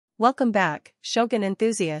Welcome back, Shogun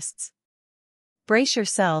enthusiasts. Brace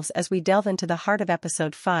yourselves as we delve into the heart of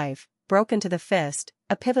Episode 5, Broken to the Fist,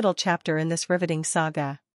 a pivotal chapter in this riveting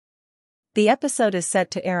saga. The episode is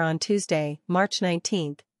set to air on Tuesday, March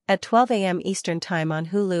 19th, at 12 a.m. Eastern Time on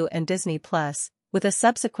Hulu and Disney+, with a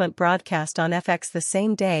subsequent broadcast on FX the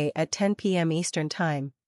same day at 10 p.m. Eastern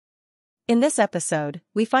Time. In this episode,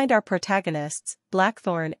 we find our protagonists,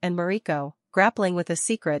 Blackthorn and Mariko, grappling with a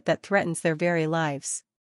secret that threatens their very lives.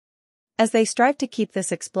 As they strive to keep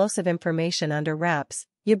this explosive information under wraps,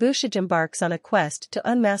 Yabushige embarks on a quest to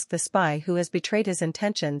unmask the spy who has betrayed his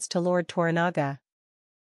intentions to Lord Toranaga.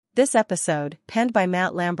 This episode, penned by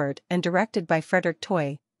Matt Lambert and directed by Frederick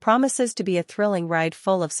Toy, promises to be a thrilling ride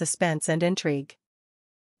full of suspense and intrigue.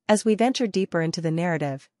 As we venture deeper into the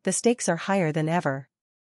narrative, the stakes are higher than ever.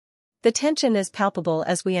 The tension is palpable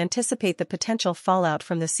as we anticipate the potential fallout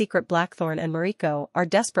from the secret Blackthorn and Mariko are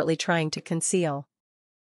desperately trying to conceal.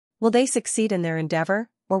 Will they succeed in their endeavor,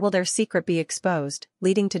 or will their secret be exposed,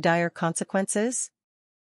 leading to dire consequences?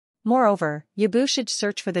 Moreover, Yabushige's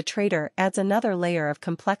search for the traitor adds another layer of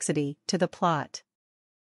complexity to the plot.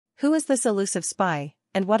 Who is this elusive spy,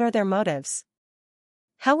 and what are their motives?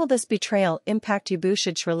 How will this betrayal impact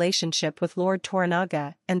Yabushige's relationship with Lord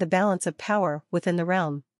Toranaga and the balance of power within the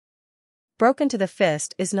realm? Broken to the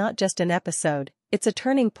Fist is not just an episode, it's a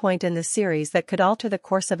turning point in the series that could alter the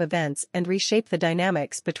course of events and reshape the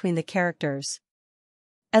dynamics between the characters.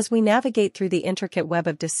 As we navigate through the intricate web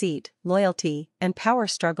of deceit, loyalty, and power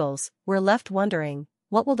struggles, we're left wondering,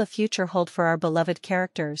 what will the future hold for our beloved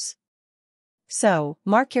characters? So,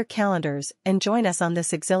 mark your calendars and join us on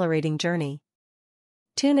this exhilarating journey.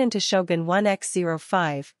 Tune into Shōgun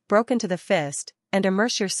 1x05, Broken to the Fist, and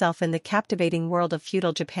immerse yourself in the captivating world of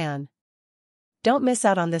feudal Japan. Don't miss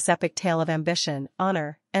out on this epic tale of ambition,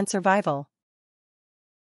 honor, and survival.